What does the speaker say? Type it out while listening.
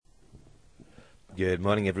Good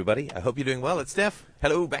morning, everybody. I hope you're doing well. It's Steph.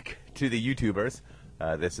 Hello, back to the YouTubers.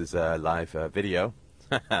 This is a live video.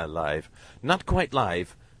 Live. Not quite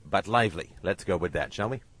live, but lively. Let's go with that, shall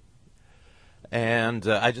we? And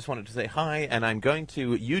I just wanted to say hi, and I'm going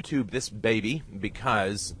to YouTube this baby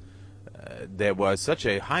because there was such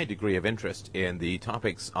a high degree of interest in the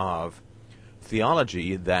topics of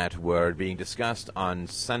theology that were being discussed on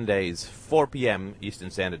Sundays, 4 p.m.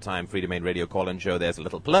 Eastern Standard Time, Free Domain Radio call-in show. There's a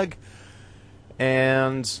little plug.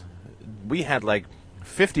 And we had like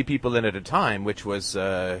 50 people in at a time, which was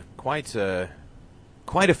quite a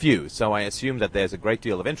few. So I assume that there's a great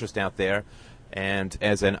deal of interest out there. And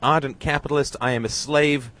as an ardent capitalist, I am a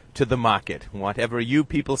slave to the market. Whatever you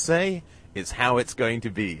people say is how it's going to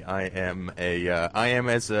be. I am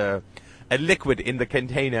as a liquid in the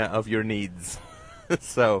container of your needs.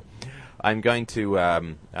 So I'm going to.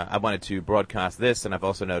 I wanted to broadcast this, and I've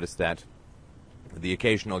also noticed that the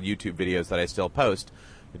occasional YouTube videos that I still post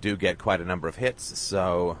do get quite a number of hits.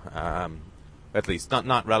 So, at least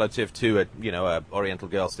not relative to a Oriental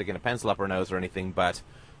girl sticking a pencil up her nose or anything, but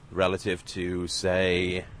relative to,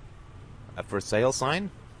 say, a for sale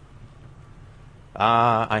sign.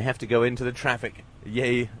 I have to go into the traffic.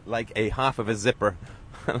 Yay, like a half of a zipper.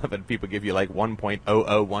 I love it. People give you like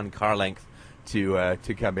 1.001 car length to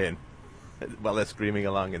come in while they're screaming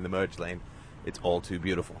along in the merge lane. It's all too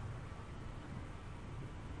beautiful.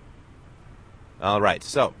 All right,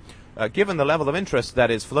 so given the level of interest that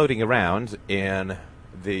is floating around in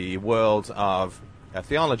the world of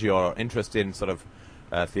theology, or interest in sort of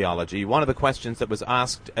theology, one of the questions that was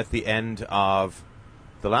asked at the end of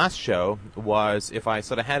the last show was if I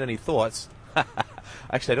sort of had any thoughts.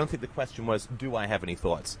 Actually, I don't think the question was, do I have any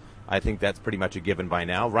thoughts? I think that's pretty much a given by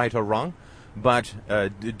now, right or wrong. But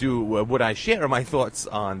would I share my thoughts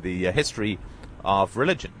on the history of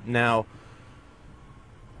religion? Now,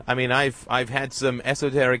 I mean, I've had some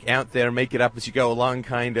esoteric out there, make it up as you go along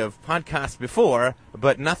kind of podcasts before,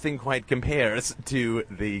 but nothing quite compares to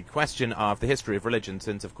the question of the history of religion,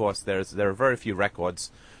 since, of course, there are very few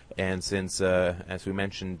records, and since, as we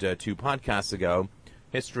mentioned 2 podcasts ago,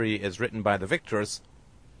 history is written by the victors.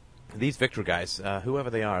 These victor guys, whoever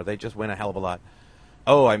they are, they just win a hell of a lot.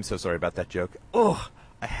 Oh, I'm so sorry about that joke. Oh,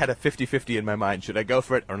 I had a 50-50 in my mind. Should I go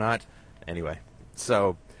for it or not? Anyway,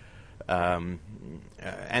 so...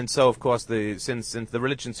 and so, of course, since the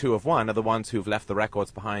religions who have won are the ones who've left the records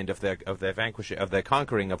behind of their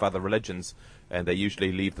conquering of other religions, and they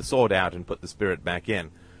usually leave the sword out and put the spirit back in.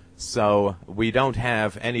 So we don't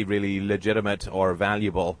have any really legitimate or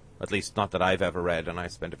valuable, at least not that I've ever read, and I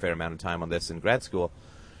spent a fair amount of time on this in grad school.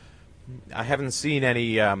 I haven't seen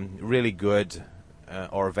any really good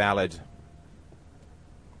or valid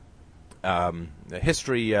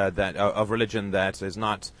history of religion that is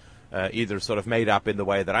not either sort of made up in the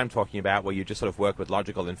way that I'm talking about, where you just sort of work with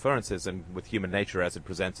logical inferences and with human nature as it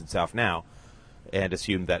presents itself now, and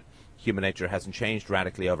assume that human nature hasn't changed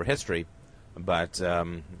radically over history. But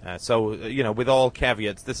so, with all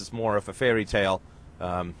caveats, this is more of a fairy tale,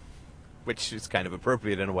 which is kind of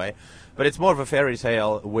appropriate in a way. But it's more of a fairy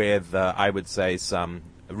tale with, I would say, some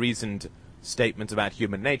reasoned statements about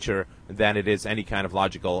human nature than it is any kind of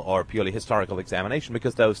logical or purely historical examination,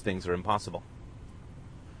 because those things are impossible.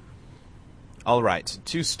 All right,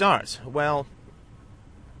 to start, well,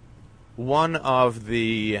 one of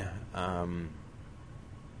the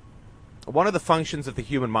functions of the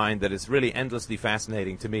human mind that is really endlessly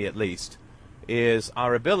fascinating, to me at least, is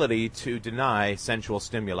our ability to deny sensual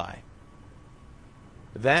stimuli.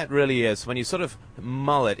 That really is, when you sort of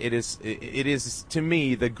mull it, it is to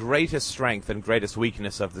me the greatest strength and greatest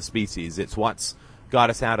weakness of the species. It's what's got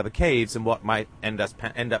us out of the caves and what might end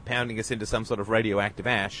up pounding us into some sort of radioactive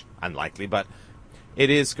ash. Unlikely, but it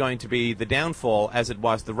is going to be the downfall as it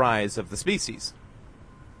was the rise of the species.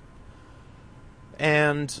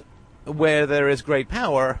 And where there is great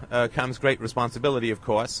power comes great responsibility, of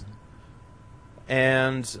course.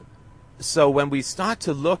 And so when we start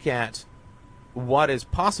to look at what is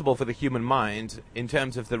possible for the human mind in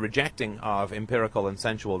terms of the rejecting of empirical and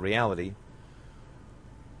sensual reality,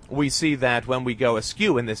 we see that when we go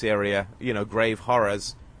askew in this area, grave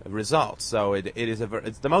horrors result. So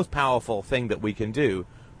it's the most powerful thing that we can do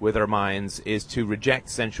with our minds is to reject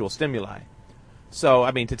sensual stimuli. So,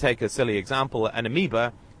 I mean, to take a silly example, an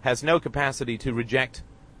amoeba has no capacity to reject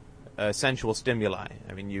sensual stimuli.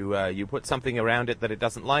 I mean, you put something around it that it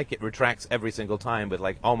doesn't like, it retracts every single time with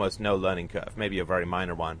like almost no learning curve, maybe a very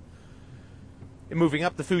minor one. Moving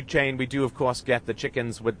up the food chain, we do, of course, get the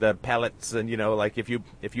chickens with the pellets, and, like if you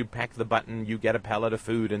pack the button, you get a pellet of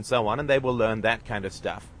food and so on, and they will learn that kind of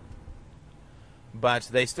stuff. But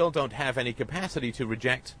they still don't have any capacity to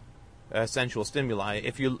reject sensual stimuli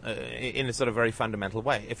if you in a sort of very fundamental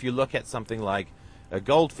way. If you look at something like a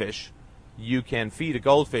goldfish, you can feed a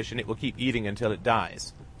goldfish and it will keep eating until it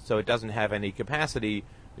dies. So it doesn't have any capacity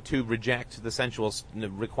to reject the sensual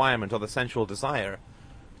requirement or the sensual desire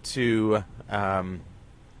to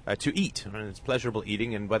eat. And it's pleasurable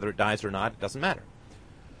eating, and whether it dies or not, it doesn't matter.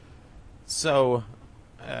 So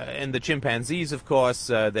in the chimpanzees, of course,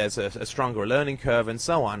 there's a stronger learning curve and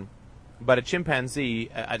so on. But a chimpanzee,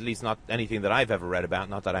 at least not anything that I've ever read about,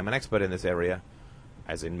 not that I'm an expert in this area,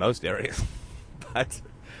 as in most areas, but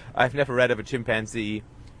I've never read of a chimpanzee.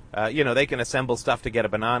 They can assemble stuff to get a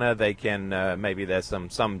banana. They can, maybe there's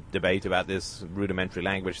some debate about this rudimentary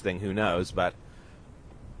language thing, who knows, but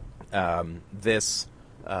they're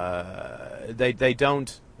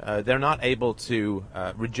not able to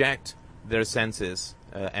reject their senses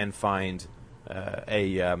and find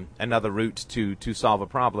another route to solve a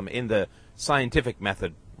problem in the scientific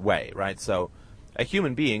method way, right? So a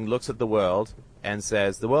human being looks at the world and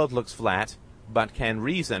says the world looks flat, but can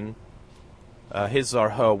reason his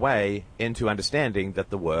or her way into understanding that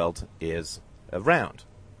the world is round.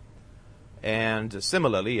 And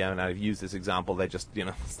similarly, and I've used this example, they just,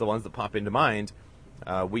 it's the ones that pop into mind,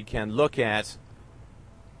 we can look at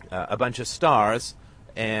a bunch of stars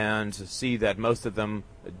and see that most of them,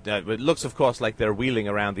 it looks, of course, like they're wheeling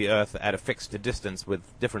around the Earth at a fixed distance with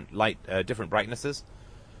different light, different brightnesses.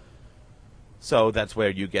 So that's where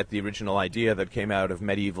you get the original idea that came out of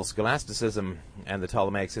medieval scholasticism and the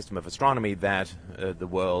Ptolemaic system of astronomy that the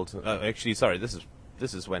world...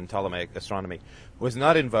 this is when Ptolemaic astronomy was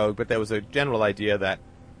not in vogue, but there was a general idea that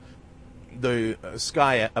the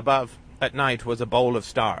sky above at night was a bowl of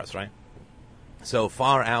stars, right? So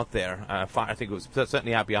far out there, I think it was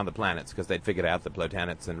certainly out beyond the planets, because they'd figured out that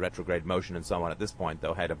planets and retrograde motion and so on at this point,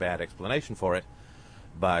 though, had a bad explanation for it.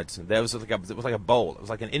 But it was like a bowl. It was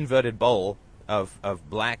like an inverted bowl of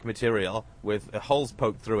black material with holes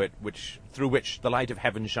poked through it, through which the light of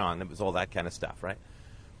heaven shone. It was all that kind of stuff, right?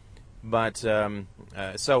 But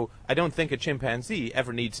so I don't think a chimpanzee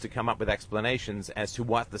ever needs to come up with explanations as to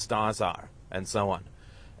what the stars are and so on.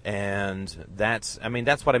 And that's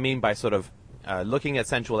what I mean by sort of looking at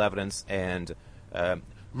sensual evidence and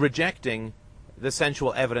rejecting the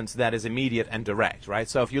sensual evidence that is immediate and direct, right?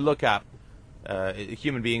 So if you look up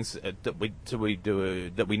human beings that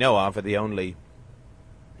we know of are the only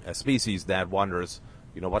species that wonders,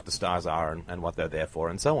 what the stars are and what they're there for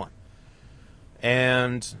and so on.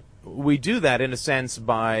 And we do that in a sense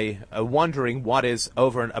by wondering what is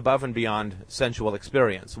over and above and beyond sensual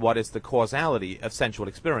experience. What is the causality of sensual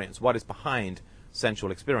experience? What is behind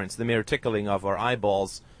sensual experience? The mere tickling of our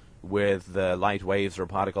eyeballs with light waves or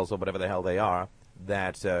particles or whatever the hell they are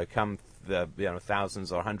that come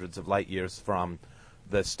thousands or hundreds of light years from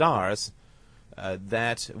the stars,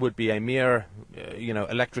 that would be a mere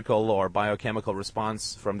electrical or biochemical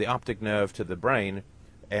response from the optic nerve to the brain.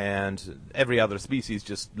 And every other species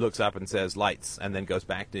just looks up and says lights and then goes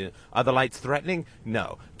back to, are the lights threatening?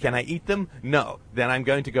 No. Can I eat them? No. Then I'm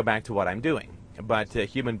going to go back to what I'm doing. But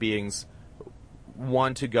human beings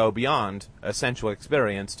want to go beyond a sensual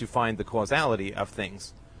experience to find the causality of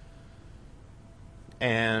things.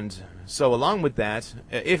 And so along with that,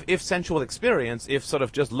 if sensual experience, if sort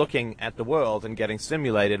of just looking at the world and getting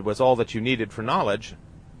stimulated was all that you needed for knowledge,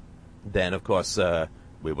 then of course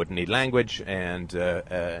we wouldn't need language, and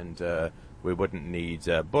we wouldn't need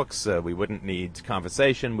books, we wouldn't need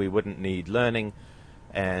conversation, we wouldn't need learning,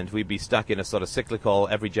 and we'd be stuck in a sort of cyclical,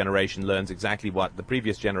 every generation learns exactly what the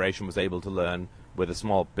previous generation was able to learn with a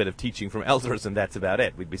small bit of teaching from elders, and that's about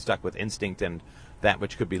it. We'd be stuck with instinct and that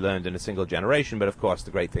which could be learned in a single generation. But of course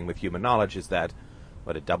the great thing with human knowledge is that,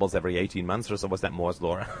 it doubles every 18 months or so. Was that Moore's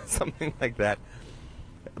Law? Something like that.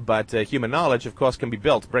 But human knowledge, of course, can be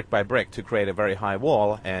built brick by brick to create a very high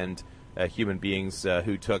wall, and human beings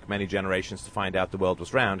who took many generations to find out the world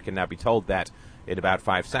was round can now be told that in about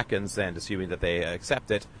 5 seconds, and assuming that they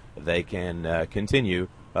accept it, they can continue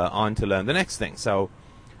on to learn the next thing. So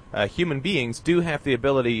human beings do have the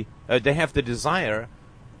ability, they have the desire,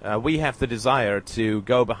 we have the desire to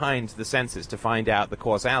go behind the senses to find out the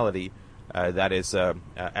causality that is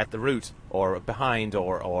at the root or behind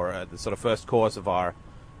or the sort of first cause of our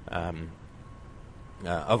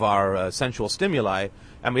sensual stimuli,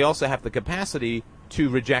 and we also have the capacity to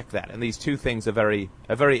reject that. And these two things are very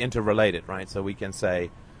interrelated, right? So we can say,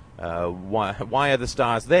 why are the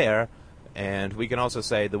stars there? And we can also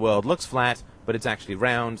say the world looks flat, but it's actually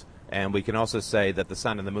round. And we can also say that the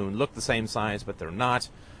sun and the moon look the same size, but they're not.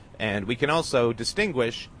 And we can also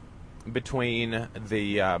distinguish between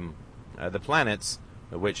the planets,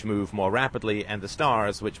 which move more rapidly, and the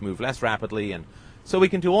stars, which move less rapidly. And So we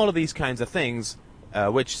can do all of these kinds of things,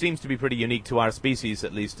 which seems to be pretty unique to our species,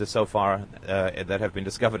 at least so far, that have been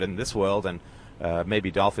discovered in this world. And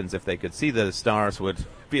maybe dolphins, if they could see the stars, would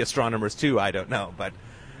be astronomers too. I don't know. But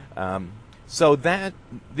so that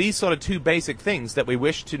these sort of two basic things, that we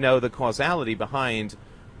wish to know the causality behind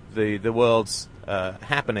the world's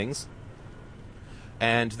happenings,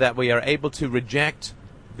 and that we are able to reject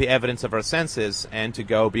the evidence of our senses and to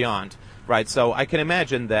go beyond. Right. So I can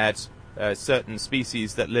imagine that certain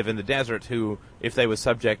species that live in the desert, who, if they were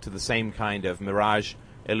subject to the same kind of mirage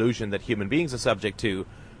illusion that human beings are subject to,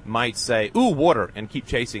 might say, ooh, water, and keep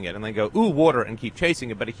chasing it, and then go, ooh, water, and keep chasing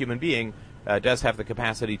it. But a human being does have the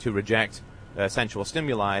capacity to reject sensual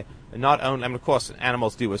stimuli. Not only, I mean, of course,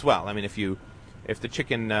 animals do as well. I mean, if you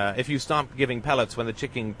stop giving pellets when the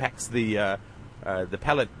chicken pecks the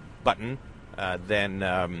pellet button,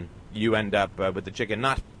 then you end up with the chicken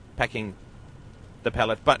not pecking the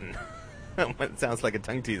pellet button. It sounds like a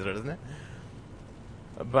tongue teaser, doesn't it?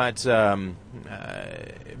 But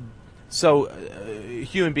so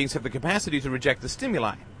human beings have the capacity to reject the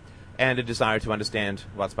stimuli and a desire to understand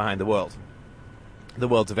what's behind the world's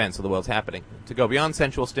events or the world's happening, to go beyond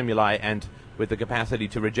sensual stimuli, and with the capacity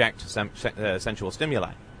to reject sensual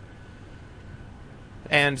stimuli.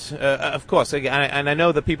 And, of course, and I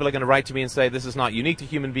know that people are going to write to me and say this is not unique to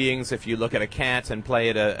human beings. If you look at a cat and play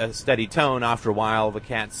at a steady tone, after a while the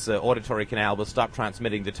cat's auditory canal will stop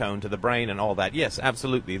transmitting the tone to the brain and all that. Yes,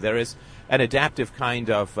 absolutely. There is an adaptive kind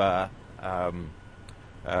of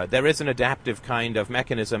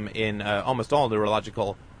mechanism in almost all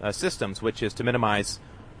neurological systems, which is to minimize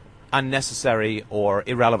unnecessary or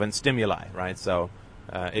irrelevant stimuli, right? So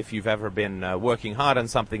if you've ever been working hard on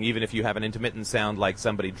something, even if you have an intermittent sound like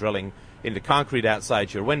somebody drilling into concrete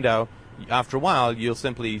outside your window, after a while you'll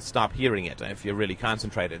simply stop hearing it if you're really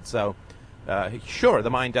concentrated. So sure, the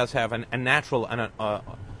mind does have a natural and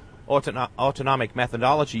autonomic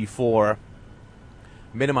methodology for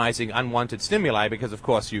minimizing unwanted stimuli, because of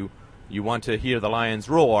course you want to hear the lion's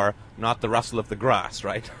roar, not the rustle of the grass,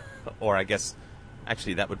 right? Or I guess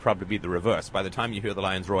actually that would probably be the reverse. By the time you hear the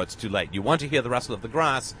lion's roar, it's too late. You want to hear the rustle of the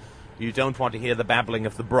grass, you don't want to hear the babbling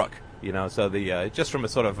of the brook, so the just from a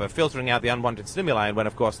sort of filtering out the unwanted stimuli. And when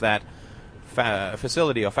of course that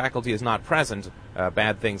facility or faculty is not present,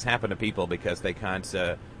 bad things happen to people because they can't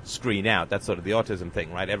screen out. That's sort of the autism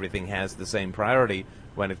thing, right? Everything has the same priority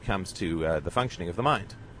when it comes to the functioning of the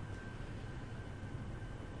mind.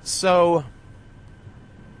 So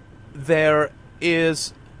there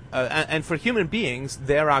is, and for human beings,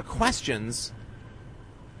 there are questions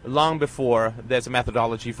long before there's a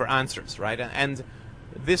methodology for answers, right? And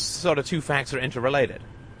this sort of two facts are interrelated.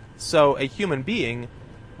 So a human being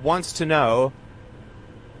wants to know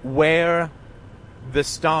where the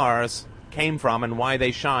stars came from and why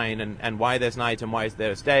they shine, and why there's night and why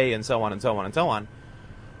there's day, and so on and so on and so on.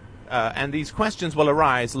 And these questions will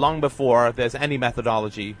arise long before there's any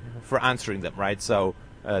methodology for answering them, right? So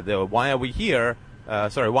why are we here?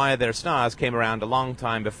 Why are there stars came around a long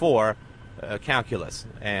time before calculus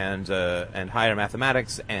and higher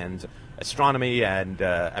mathematics and astronomy, and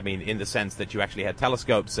in the sense that you actually had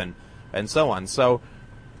telescopes and so on. So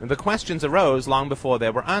the questions arose long before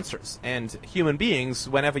there were answers. And human beings,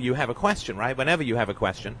 whenever you have a question, right? Whenever you have a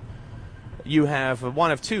question, you have one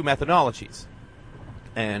of two methodologies.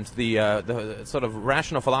 And the sort of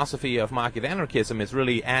rational philosophy of market anarchism is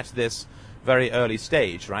really at this very early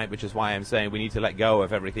stage, right? Which is why I'm saying we need to let go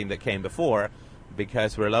of everything that came before,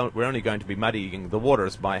 because we're only going to be muddying the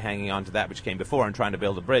waters by hanging on to that which came before and trying to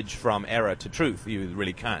build a bridge from error to truth. You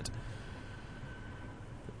really can't.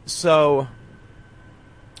 So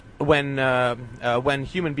when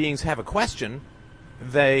human beings have a question,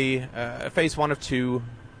 they face one of two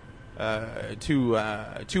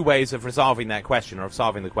ways of resolving that question, or of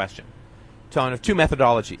solving the question. Two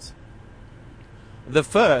methodologies. The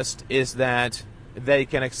first is that they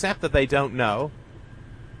can accept that they don't know,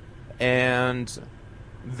 and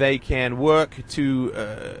they can work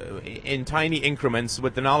in tiny increments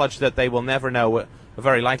with the knowledge that they will never know,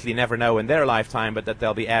 very likely never know in their lifetime, but that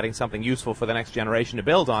they'll be adding something useful for the next generation to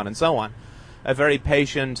build on, and so on. A very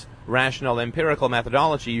patient, rational, empirical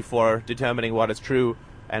methodology for determining what is true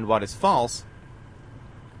and what is false.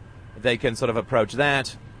 They can sort of approach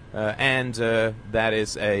that, and that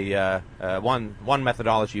is a one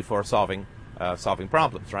methodology for solving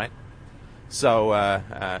problems, right? So,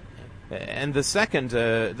 and the second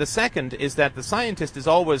is that the scientist is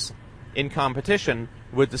always in competition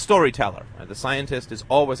with the storyteller. The scientist is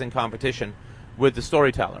always in competition with the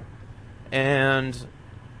storyteller, and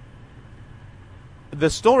the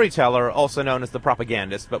storyteller, also known as the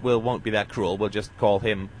propagandist, but we won't be that cruel. We'll just call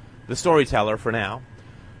him the storyteller for now.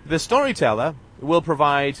 The storyteller will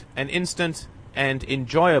provide an instant and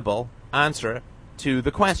enjoyable answer to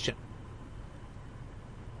the question.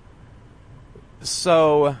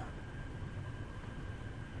 So,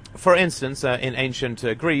 for instance, in ancient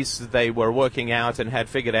Greece, they were working out and had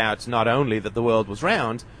figured out not only that the world was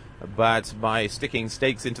round, but by sticking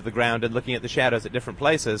stakes into the ground and looking at the shadows at different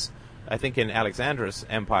places, I think in Alexander's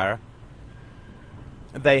empire,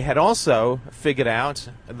 they had also figured out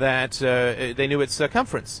that they knew its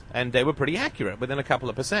circumference, and they were pretty accurate, within a couple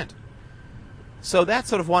of percent. So that's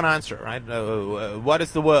sort of one answer, right? What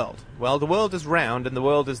is the world? Well, the world is round, and the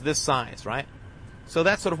world is this size, right? So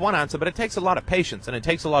that's sort of one answer, but it takes a lot of patience, and it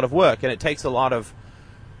takes a lot of work, and it takes a lot of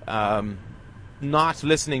not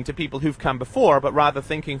listening to people who've come before, but rather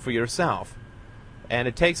thinking for yourself. And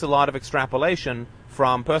it takes a lot of extrapolation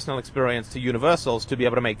from personal experience to universals to be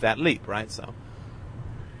able to make that leap, right? So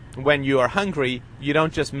when you are hungry, you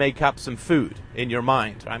don't just make up some food in your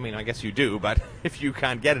mind. I mean, I guess you do, but if you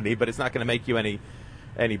can't get any, but it's not going to make you any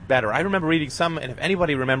better. I remember reading some, and if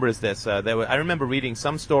anybody remembers this, I remember reading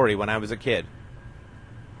some story when I was a kid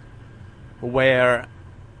where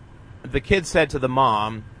the kid said to the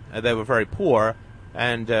mom, they were very poor,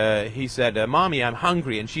 and he said, "Mommy, I'm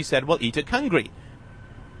hungry," and she said, "Well, eat a hungry."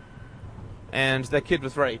 And the kid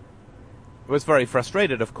was very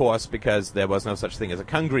frustrated, of course, because there was no such thing as a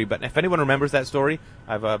hungry. But if anyone remembers that story,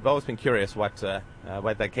 I've always been curious what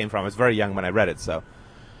that came from. I was very young when I read it, so.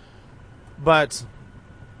 But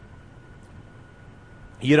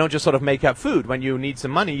you don't just sort of make up food. When you need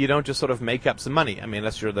some money, you don't just sort of make up some money. I mean,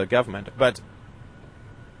 unless you're the government. But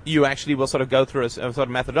you actually will sort of go through a sort of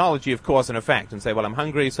methodology of cause and effect and say, well, I'm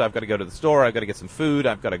hungry, so I've got to go to the store, I've got to get some food,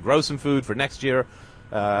 I've got to grow some food for next year,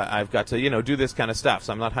 I've got to, do this kind of stuff,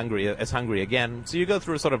 so I'm not hungry again. So you go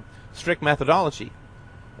through a sort of strict methodology.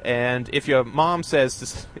 And if your mom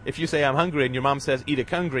says, if you say I'm hungry and your mom says eat a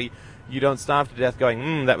hungry, you don't starve to death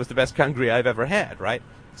going, that was the best hungry I've ever had, right?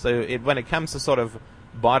 So when it comes to sort of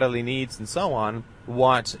bodily needs and so on,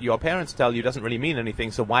 what your parents tell you doesn't really mean anything,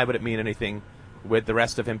 so why would it mean anything with the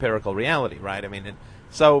rest of empirical reality, right? I mean,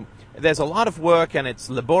 so there's a lot of work, and it's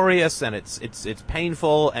laborious, and it's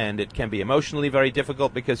painful, and it can be emotionally very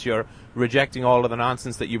difficult because you're rejecting all of the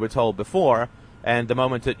nonsense that you were told before, and the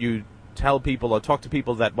moment that you tell people or talk to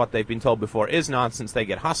people that what they've been told before is nonsense, they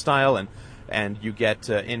get hostile, and you get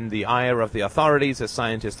in the ire of the authorities, as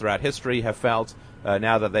scientists throughout history have felt.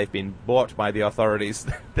 Now that they've been bought by the authorities,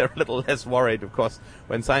 they're a little less worried. Of course,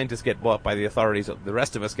 when scientists get bought by the authorities, the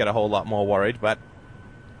rest of us get a whole lot more worried. But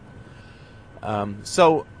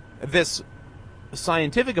so this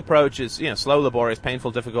scientific approach is, slow, laborious,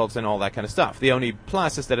 painful, difficult, and all that kind of stuff. The only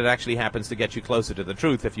plus is that it actually happens to get you closer to the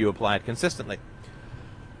truth if you apply it consistently.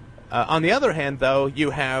 On the other hand, though,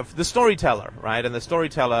 you have the storyteller, right? And the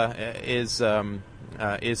storyteller is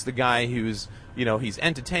the guy who's, he's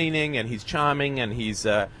entertaining and he's charming and he's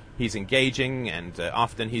engaging, and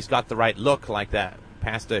often he's got the right look, like that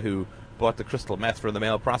pastor who bought the crystal meth from the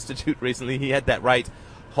male prostitute recently. He had that right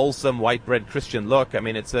wholesome white bread Christian look. I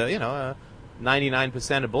mean, it's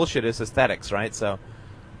 99% of bullshit is aesthetics, right? So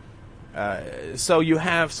you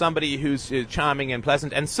have somebody who's charming and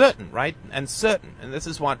pleasant and certain, right? And certain. And this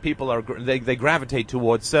is what people are, they gravitate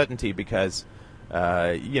towards certainty because,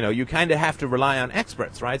 you kind of have to rely on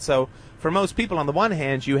experts, right? So for most people, on the one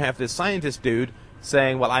hand, you have this scientist dude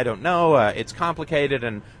saying, well, I don't know, it's complicated,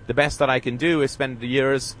 and the best that I can do is spend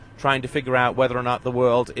years trying to figure out whether or not the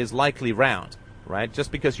world is likely round, right?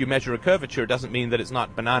 Just because you measure a curvature doesn't mean that it's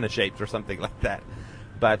not banana-shaped or something like that.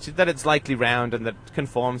 But that it's likely round and that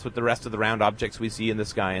conforms with the rest of the round objects we see in the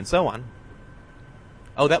sky and so on.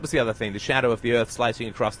 Oh, that was the other thing. The shadow of the Earth slicing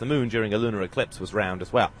across the moon during a lunar eclipse was round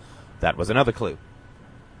as well. That was another clue.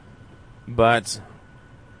 But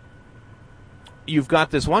you've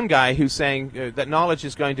got this one guy who's saying that knowledge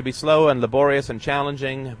is going to be slow and laborious and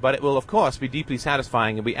challenging, but it will, of course, be deeply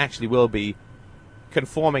satisfying, and we actually will be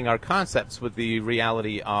conforming our concepts with the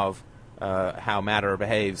reality of how matter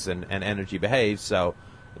behaves and energy behaves, so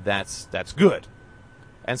that's good.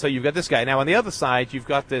 And so you've got this guy. Now, on the other side, you've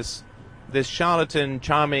got this charlatan,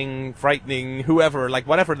 charming, frightening, whoever, like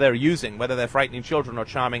whatever they're using, whether they're frightening children or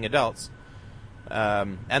charming adults.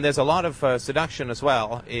 And there's a lot of seduction as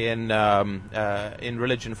well in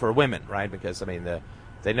religion for women, right? Because, I mean,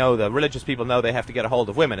 the religious people know they have to get a hold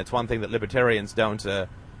of women. It's one thing that libertarians don't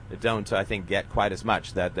I think get quite as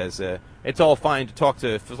much. That it's all fine to talk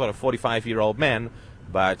to sort of 45-year-old men,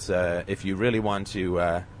 but if you really want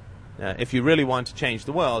to change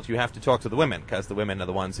the world, you have to talk to the women, because the women are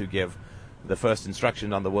the ones who give the first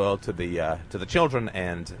instruction on the world to the children,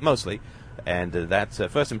 and mostly, And that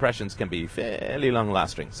first impressions can be fairly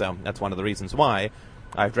long-lasting. So that's one of the reasons why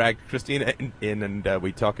I've dragged Christina in and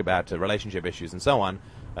we talk about relationship issues and so on.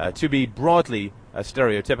 To be broadly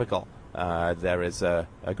stereotypical, there is a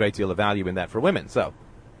great deal of value in that for women. So,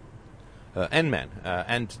 and men.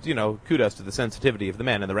 And, kudos to the sensitivity of the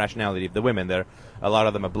men and the rationality of the women. A lot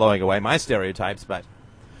of them are blowing away my stereotypes, but...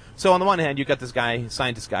 So on the one hand, you've got this guy,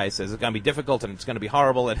 scientist guy, says it's going to be difficult and it's going to be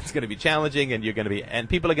horrible and it's going to be challenging and and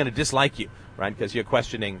people are going to dislike you, right? Because you're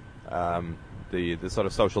questioning the sort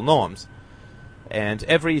of social norms. And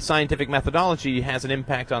every scientific methodology has an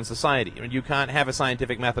impact on society. You can't have a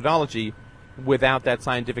scientific methodology without that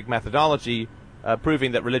scientific methodology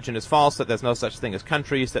proving that religion is false, that there's no such thing as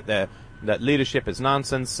countries, that leadership is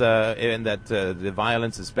nonsense, and that the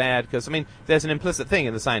violence is bad. Because, there's an implicit thing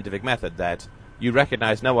in the scientific method that you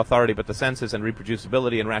recognize no authority but the senses and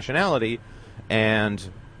reproducibility and rationality, and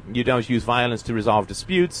you don't use violence to resolve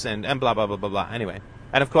disputes, and blah, blah, blah, blah, blah. Anyway.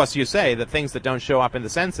 And, of course, you say that things that don't show up in the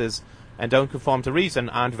senses and don't conform to reason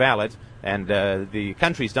aren't valid, and the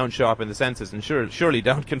countries don't show up in the senses and surely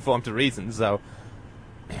don't conform to reason. So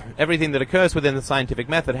everything that occurs within the scientific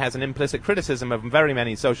method has an implicit criticism of very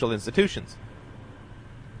many social institutions.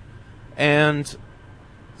 And...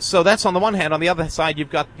 so that's on the one hand. On the other side, you've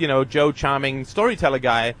got, Joe Charming storyteller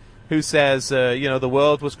guy who says, the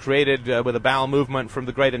world was created with a bowel movement from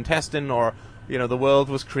the great intestine, or, the world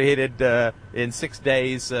was created in 6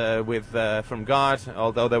 days from God,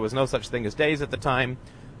 although there was no such thing as days at the time,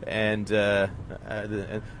 and there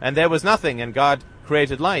was nothing, and God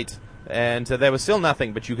created light, and there was still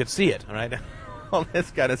nothing, but you could see it, right? All this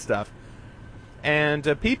kind of stuff.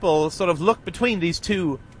 And people sort of look between these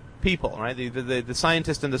two people, right? The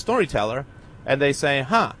scientist and the storyteller, and they say,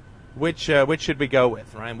 which should we go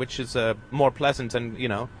with, right? Which is more pleasant, and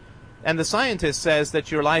and the scientist says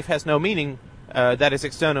that your life has no meaning that is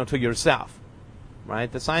external to yourself,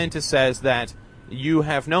 right? The scientist says that you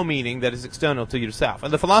have no meaning that is external to yourself,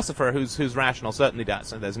 and the philosopher, who's rational, certainly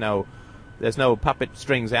does. And there's no puppet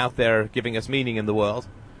strings out there giving us meaning in the world,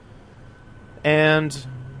 and.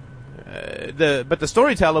 But the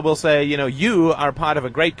storyteller will say, you are part of a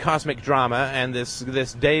great cosmic drama, and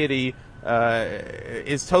this deity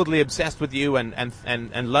is totally obsessed with you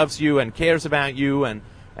and loves you and cares about you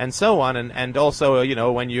and so on, and also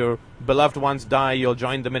when your beloved ones die, you'll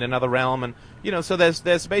join them in another realm, and so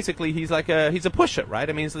there's basically he's a pusher,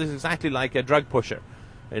 right? This is exactly like a drug pusher,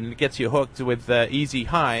 and it gets you hooked with easy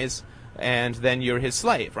highs, and then you're his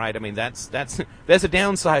slave, right? There's a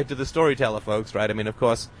downside to the storyteller, folks, right? Of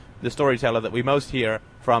course. The storyteller that we most hear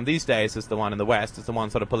from these days is the one in the West. It's the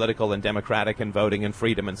one sort of political and democratic and voting and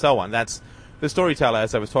freedom and so on. That's the storyteller,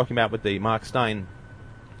 as I was talking about with the Mark Stein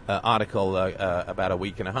article about a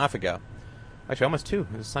week and a half ago. Actually, almost two.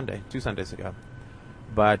 It was 2 Sundays ago.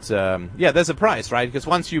 But, there's a price, right? Because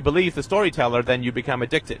once you believe the storyteller, then you become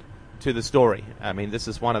addicted to the story. This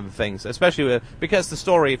is one of the things, especially because the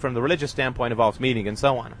story from the religious standpoint involves meaning and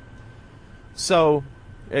so on. So...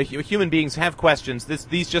 human beings have questions.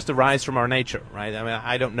 These just arise from our nature, right?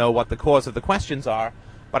 I don't know what the cause of the questions are,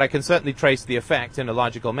 but I can certainly trace the effect in a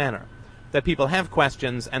logical manner. That people have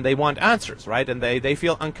questions and they want answers, right? And they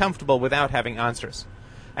feel uncomfortable without having answers.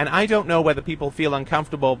 And I don't know whether people feel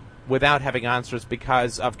uncomfortable without having answers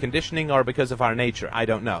because of conditioning or because of our nature. I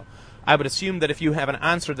don't know. I would assume that if you have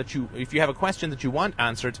if you have a question that you want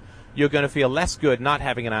answered, you're going to feel less good not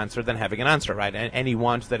having an answer than having an answer, right? And any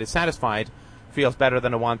want that is satisfied feels better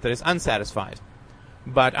than a want that is unsatisfied.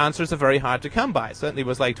 But answers are very hard to come by. Certainly it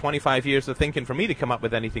was like 25 years of thinking for me to come up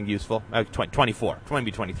with anything useful. 24,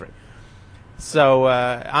 maybe 23. So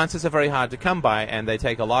answers are very hard to come by, and they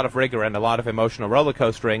take a lot of rigor and a lot of emotional roller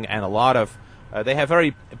coastering, and a lot of... they have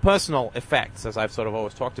very personal effects, as I've sort of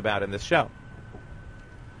always talked about in this show.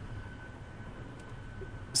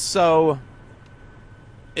 So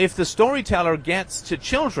if the storyteller gets to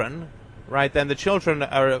children... right, then the children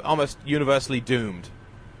are almost universally doomed,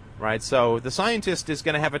 right? So the scientist is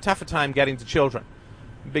going to have a tougher time getting to children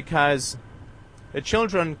because the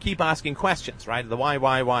children keep asking questions, right? The why?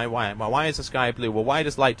 Well, why is the sky blue? Well, why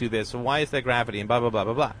does light do this? Well, why is there gravity? And blah, blah, blah,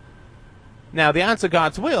 blah, blah. Now, the answer,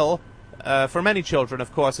 God's will, for many children,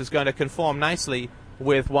 of course, is going to conform nicely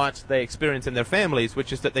with what they experience in their families,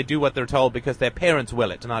 which is that they do what they're told because their parents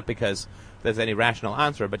will it, not because there's any rational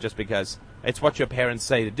answer, but just because it's what your parents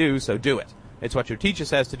say to do, so do it. It's what your teacher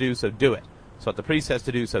says to do, so do it. It's what the priest says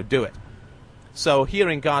to do, so do it. So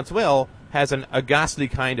hearing God's will has a ghastly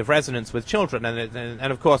kind of resonance with children,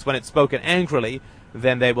 and of course when it's spoken angrily,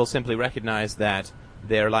 then they will simply recognize that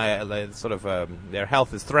their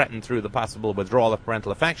health is threatened through the possible withdrawal of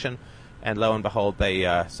parental affection, and lo and behold, they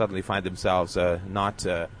suddenly find themselves not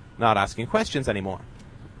not asking questions anymore.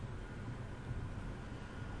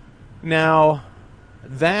 Now,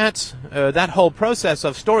 that whole process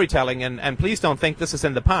of storytelling, and please don't think this is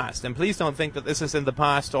in the past, and please don't think that this is in the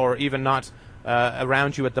past or even not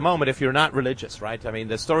around you at the moment if you're not religious, right? I mean,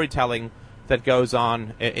 the storytelling that goes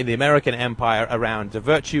on in the American empire around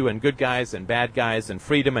virtue and good guys and bad guys and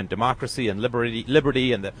freedom and democracy and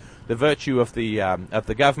liberty and the virtue of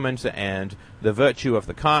the government and the virtue of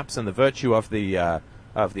the cops and the virtue of the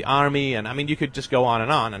army, and I mean, you could just go on,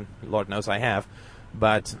 and Lord knows I have,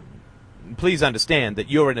 but please understand that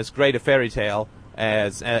you're in as great a fairy tale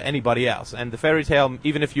as anybody else. And the fairy tale,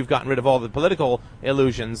 even if you've gotten rid of all the political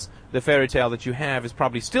illusions, the fairy tale that you have is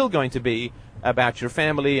probably still going to be about your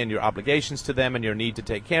family and your obligations to them and your need to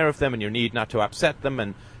take care of them and your need not to upset them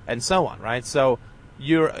and so on, right? So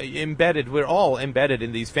we're all embedded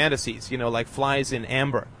in these fantasies, like flies in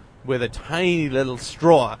amber with a tiny little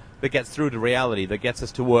straw that gets through to reality, that gets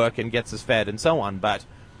us to work and gets us fed and so on. But,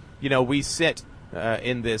 we sit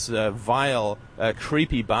in this vile,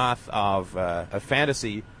 creepy bath of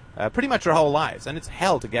fantasy pretty much our whole lives. And it's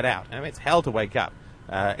hell to get out. I mean, it's hell to wake up.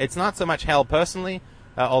 It's not so much hell personally,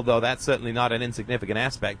 although that's certainly not an insignificant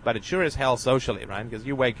aspect, but it sure is hell socially, right? Because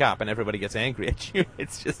you wake up and everybody gets angry at you.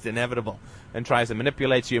 It's just inevitable and tries to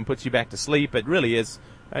manipulate you and puts you back to sleep. It really is,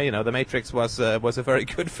 the Matrix was a very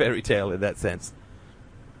good fairy tale in that sense.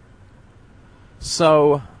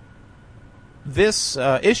 So this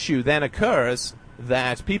issue then occurs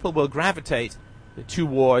that people will gravitate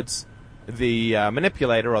towards the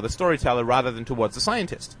manipulator or the storyteller rather than towards the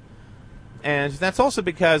scientist. And that's also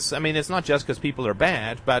because, it's not just because people are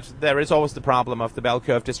bad, but there is always the problem of the bell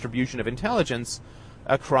curve distribution of intelligence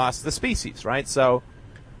across the species, right? So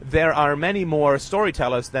there are many more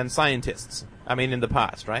storytellers than scientists, in the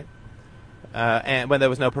past, right? And when there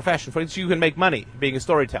was no profession. For instance, you can make money being a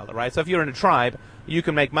storyteller, right? So if you're in a tribe, you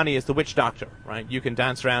can make money as the witch doctor, right? You can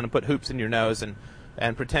dance around and put hoops in your nose and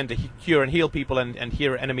pretend to cure and heal people and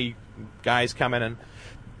hear enemy guys come in and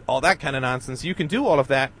all that kind of nonsense. You can do all of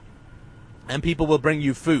that, and people will bring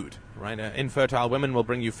you food, right? Infertile women will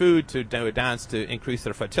bring you food to do a dance to increase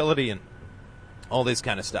their fertility and all this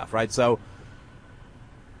kind of stuff, right? So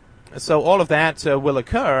all of that will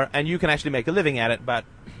occur, and you can actually make a living at it, but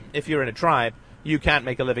if you're in a tribe, you can't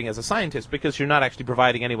make a living as a scientist because you're not actually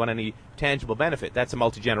providing anyone any tangible benefit. That's a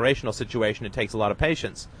multi-generational situation. It takes a lot of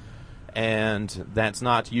patience. And that's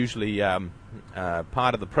not usually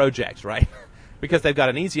part of the project, right? Because they've got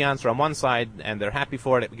an easy answer on one side and they're happy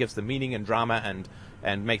for it. It gives them meaning and drama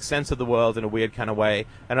and makes sense of the world in a weird kind of way.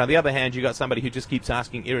 And on the other hand, you got somebody who just keeps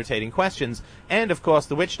asking irritating questions. And, of course,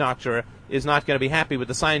 the witch doctor is not going to be happy with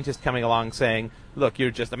the scientist coming along saying, look, you're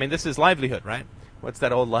just, this is livelihood, right? What's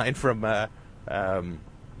that old line from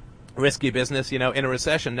Risky Business? In a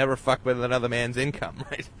recession, never fuck with another man's income,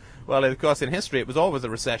 right? Well, of course, in history, it was always a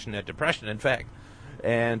recession, a depression, in fact.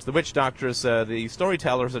 And the witch doctors, the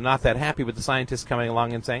storytellers, are not that happy with the scientists coming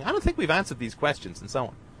along and saying, I don't think we've answered these questions, and so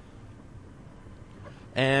on.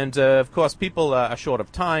 And, of course, people are short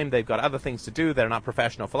of time. They've got other things to do. They're not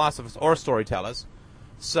professional philosophers or storytellers.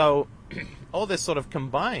 So all this sort of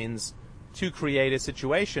combines to create a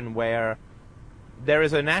situation where there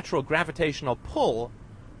is a natural gravitational pull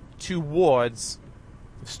towards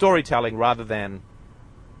storytelling rather than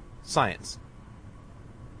science.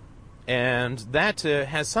 And that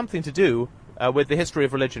has something to do with the history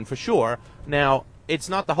of religion for sure. Now, it's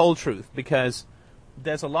not the whole truth, because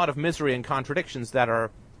there's a lot of misery and contradictions that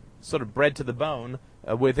are sort of bred to the bone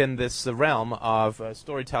within this realm of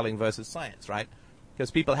storytelling versus science, right?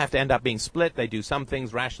 Because people have to end up being split. They do some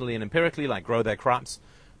things rationally and empirically, like grow their crops,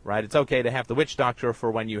 right? It's okay to have the witch doctor for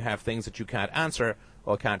when you have things that you can't answer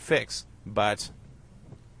or can't fix, but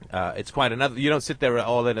it's quite another. You don't sit there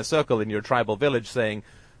all in a circle in your tribal village saying,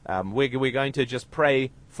 we're going to just pray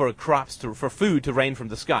for crops, for food to rain from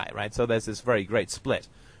the sky, right? So there's this very great split,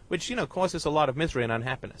 which, causes a lot of misery and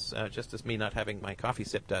unhappiness, just as me not having my coffee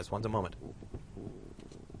sip does. One moment.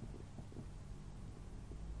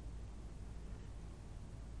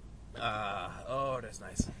 Oh, that's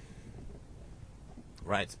nice.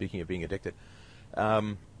 Right, speaking of being addicted.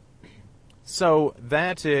 So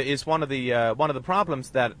that is one of the problems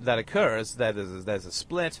that occurs. That there's a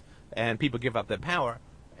split, and people give up their power.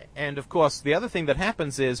 And of course, the other thing that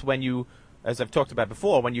happens is when you, as I've talked about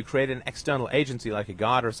before, when you create an external agency like a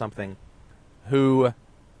god or something, who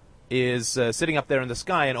is sitting up there in the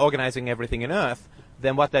sky and organizing everything in Earth,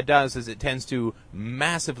 then what that does is it tends to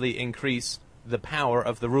massively increase the power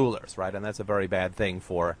of the rulers, right? And that's a very bad thing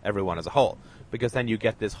for everyone as a whole, because then you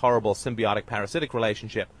get this horrible symbiotic parasitic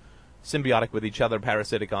relationship, symbiotic with each other,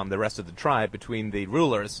 parasitic on the rest of the tribe, between the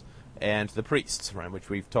rulers and the priests, right, which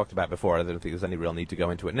we've talked about before. I don't think there's any real need to go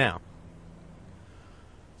into it now.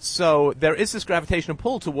 So there is this gravitational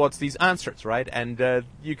pull towards these answers, right? And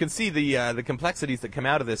you can see the complexities that come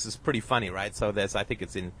out of this is pretty funny, right? So there's, I think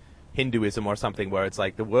it's in Hinduism or something, where it's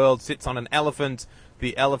like the world sits on an elephant,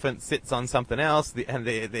 the elephant sits on something else, and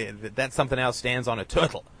that something else stands on a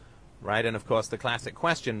turtle, right? And of course the classic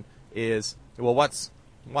question is, well, what's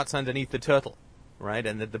underneath the turtle, right?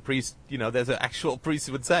 And the priest, there's an actual priest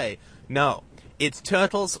who would say, no, it's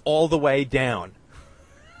turtles all the way down.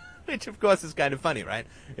 Which, of course, is kind of funny, right?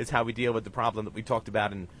 It's how we deal with the problem that we talked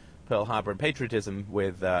about in Pearl Harbor and Patriotism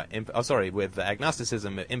with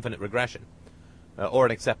agnosticism, infinite regression, or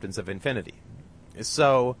an acceptance of infinity.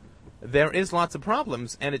 So there is lots of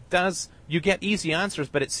problems, and you get easy answers,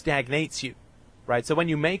 but it stagnates you, right? So when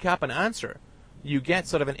you make up an answer, you get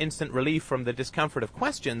sort of an instant relief from the discomfort of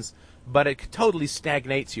questions, but it totally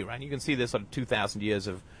stagnates you, right? You can see this sort of 2,000 years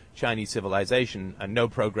of Chinese civilization and no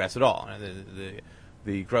progress at all.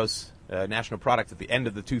 The gross national product at the end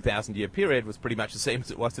of the 2,000-year period was pretty much the same as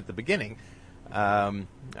it was at the beginning.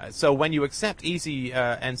 So when you accept easy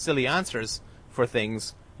and silly answers for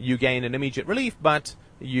things, you gain an immediate relief, but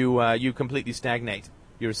you completely stagnate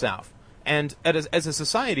yourself. And as a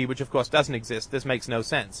society, which of course doesn't exist, this makes no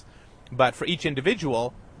sense. But for each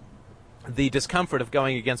individual, the discomfort of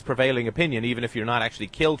going against prevailing opinion, even if you're not actually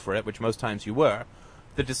killed for it, which most times you were,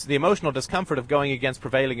 the emotional discomfort of going against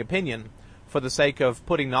prevailing opinion for the sake of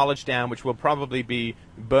putting knowledge down, which will probably be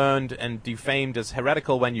burned and defamed as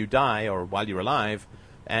heretical when you die or while you're alive,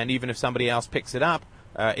 and even if somebody else picks it up,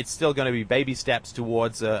 it's still going to be baby steps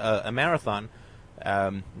towards a marathon.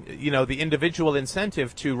 The individual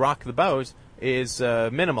incentive to rock the boat is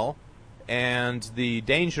minimal, and the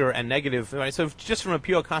danger and negative... Right, so just from a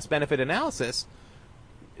pure cost-benefit analysis,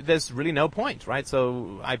 there's really no point, right?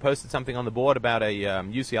 So I posted something on the board about a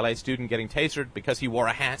UCLA student getting tasered because he wore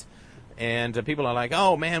a hat. And people are like,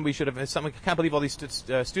 oh, man, we should have... I can't believe all these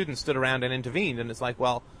students stood around and intervened. And it's like,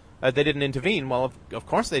 well, they didn't intervene. Well, of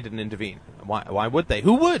course they didn't intervene. Why would they?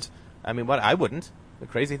 Who would? I mean, I wouldn't. The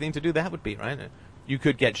crazy thing to do that would be, right? You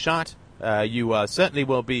could get shot. You certainly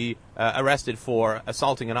will be arrested for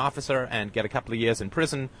assaulting an officer and get a couple of years in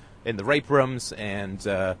prison in the rape rooms. And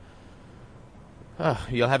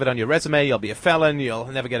you'll have it on your resume. You'll be a felon. You'll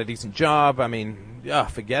never get a decent job. I mean,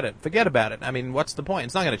 forget it. Forget about it. I mean, what's the point?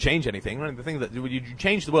 It's not going to change anything. Right? The thing that you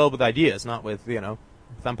change the world with ideas, not with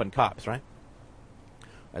thumping cops, right?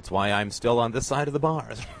 That's why I'm still on this side of the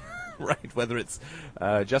bars, right? Whether it's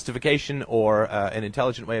justification or an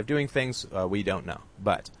intelligent way of doing things, we don't know.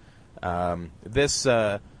 But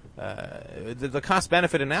the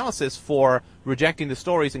cost-benefit analysis for rejecting the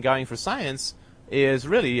stories and going for science is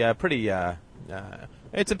really pretty.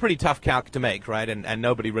 It's a pretty tough calc to make, right? And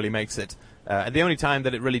nobody really makes it. And the only time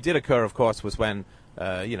that it really did occur, of course, was when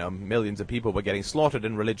millions of people were getting slaughtered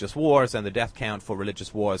in religious wars, and the death count for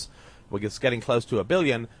religious wars was getting close to 1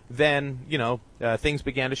 billion. Then things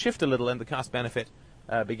began to shift a little, and the cost-benefit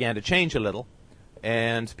began to change a little,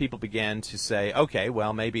 and people began to say, okay,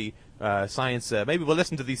 well, maybe science. Maybe we'll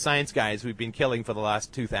listen to these science guys we've been killing for the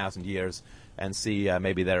last 2,000 years and see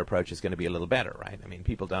maybe their approach is going to be a little better, right? I mean,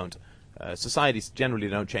 people don't. Societies generally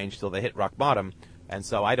don't change till they hit rock bottom, and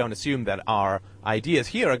so I don't assume that our ideas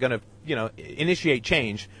here are going to, initiate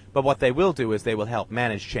change. But what they will do is they will help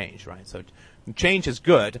manage change, right? So change is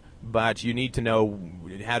good, but you need to know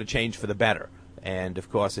how to change for the better. And of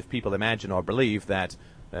course, if people imagine or believe that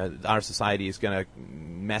our society is going to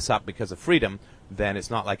mess up because of freedom, then it's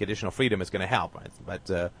not like additional freedom is going to help, right?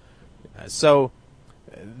 But so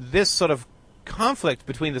this sort of conflict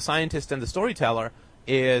between the scientist and the storyteller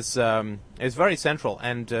is very central,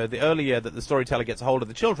 and the earlier that the storyteller gets a hold of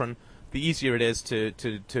the children, the easier it is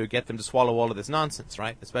to get them to swallow all of this nonsense,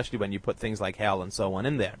 right? Especially when you put things like hell and so on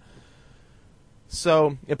in there.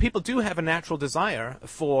 So people do have a natural desire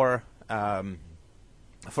for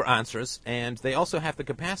answers, and they also have the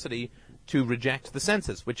capacity to reject the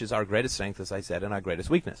senses, which is our greatest strength, as I said, and our greatest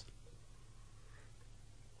weakness.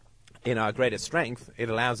 In our greatest strength, it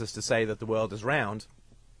allows us to say that the world is round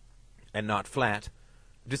and not flat,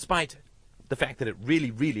 despite the fact that it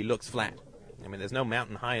really, really looks flat. I mean, there's no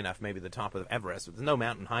mountain high enough, maybe the top of Everest, but there's no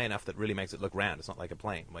mountain high enough that really makes it look round. It's not like a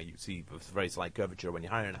plane, where you see a very slight curvature when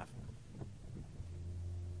you're high enough.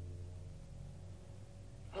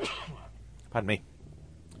 Pardon me.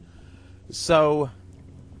 So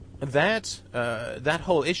that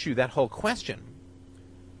whole issue, that whole question,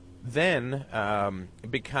 then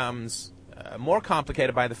becomes more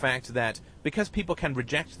complicated by the fact that because people can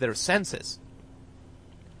reject their senses,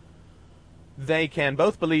 they can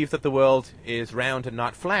both believe that the world is round and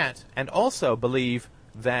not flat, and also believe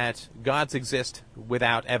that gods exist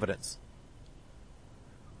without evidence.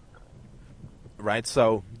 Right?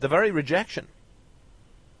 So the very rejection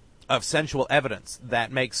of sensual evidence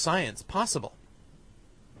that makes science possible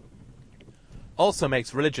also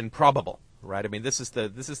makes religion probable. Right? I mean, this is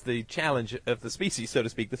the challenge of the species, so to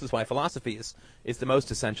speak. This is why philosophy is the most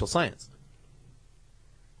essential science.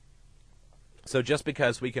 So just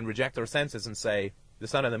because we can reject our senses and say the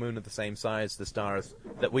sun and the moon are the same size, the stars,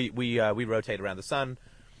 that we rotate around the sun,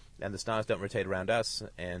 and the stars don't rotate around us,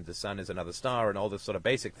 and the sun is another star, and all this sort of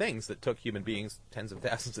basic things that took human beings tens of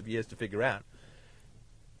thousands of years to figure out.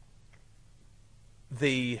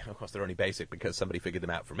 Of course, they're only basic because somebody figured them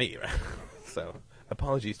out for me, right? So,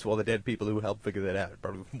 apologies to all the dead people who helped figure that out.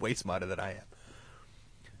 Probably way smarter than I am.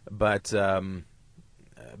 But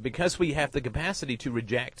because we have the capacity to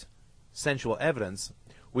reject sensual evidence,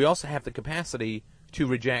 we also have the capacity to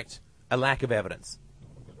reject a lack of evidence.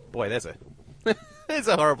 Boy, there's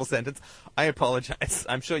a horrible sentence. I apologize.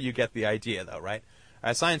 I'm sure you get the idea, though, right?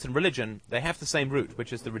 Science and religion, they have the same root,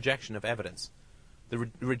 which is the rejection of evidence. The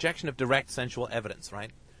rejection of direct sensual evidence,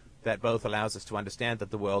 right? That both allows us to understand that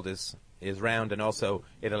the world is round, and also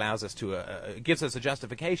it allows us to gives us a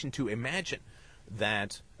justification to imagine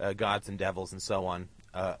that gods and devils and so on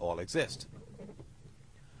all exist.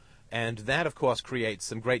 And that, of course, creates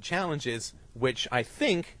some great challenges, which I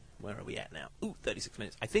think, where are we at now? 36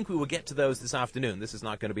 minutes. I think we will get to those this afternoon. This is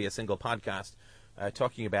not going to be a single podcast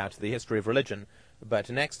talking about the history of religion. But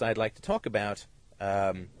next I'd like to talk about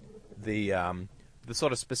the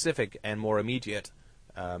sort of specific and more immediate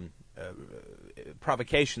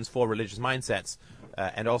provocations for religious mindsets,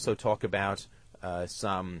 and also talk about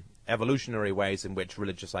some evolutionary ways in which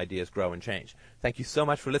religious ideas grow and change. Thank you so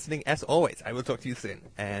much for listening. As always, I will talk to you soon.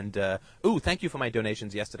 And, thank you for my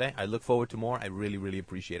donations yesterday. I look forward to more. I really, really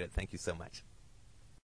appreciate it. Thank you so much.